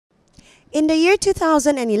In the year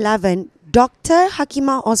 2011, Dr.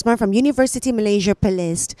 Hakimah Osman from University Malaysia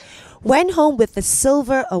Perlis went home with the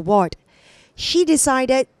Silver Award. She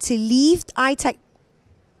decided to leave the ITEX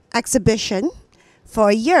exhibition for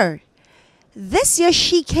a year. This year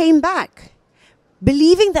she came back,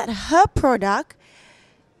 believing that her product,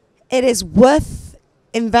 it is worth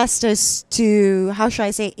investors to,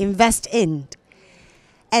 invest in.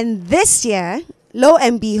 And this year, lo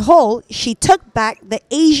and behold, she took back the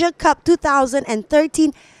Asia Cup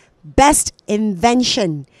 2013 Best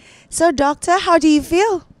Invention. So, Doctor, how do you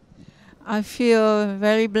feel? I feel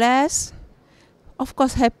very blessed, of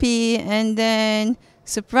course happy, and then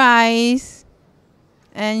surprised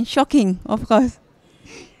and shocking, of course.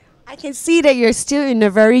 I can see that you're still in a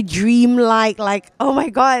very dreamlike, like, oh my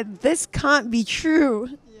God, this can't be true.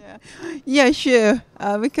 Yeah, sure.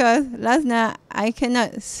 Because last night I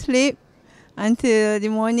cannot sleep until the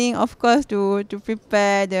morning, of course, to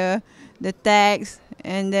prepare the text,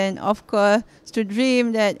 and then of course to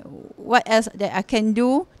dream that what else that I can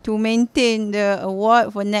do to maintain the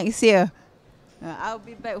award for next year. I'll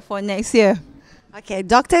be back for next year. Okay,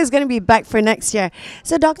 Doctor is going to be back for next year.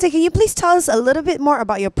 So, Doctor, can you please tell us a little bit more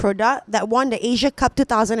about your product that won the Asia Cup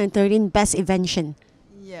 2013 Best Invention?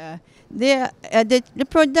 Yeah, the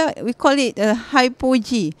product, we call it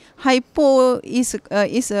HYPO-G. HYPO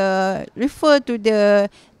is refer to the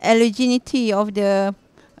allergenity of the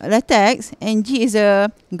latex, and G is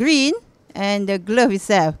green and the glove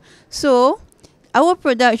itself. So our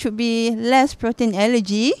product should be less protein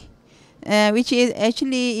allergy, which is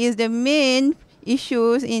actually is the main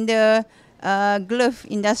issues in the glove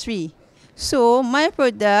industry. So my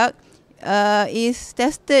product is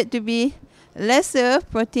tested to be lesser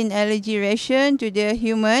protein allergy reaction to the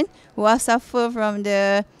human who are suffer from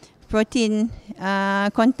the protein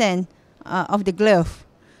content of the glove.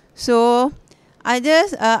 So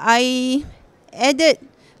others, I added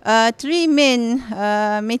 3 main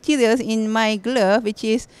materials in my glove, which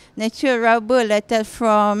is natural rubber latex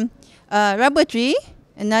from rubber tree.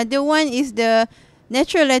 Another one is the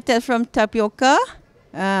natural latex from tapioca,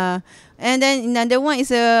 and then another one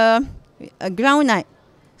is a groundnut.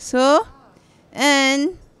 So,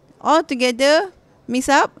 and all together mix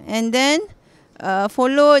up, and then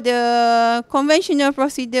follow the conventional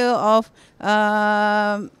procedure of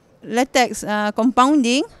latex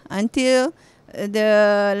compounding until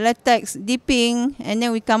the latex dipping, and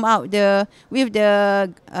then we come out with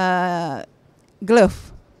the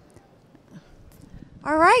glove.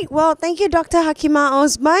 All right. Well, thank you, Dr. Hakimah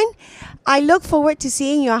Osman. I look forward to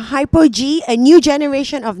seeing your HYPO-G, a new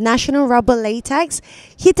generation of national rubber latex,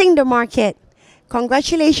 hitting the market.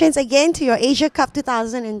 Congratulations again to your Asia Cup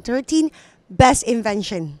 2013 Best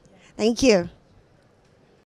Invention. Thank you.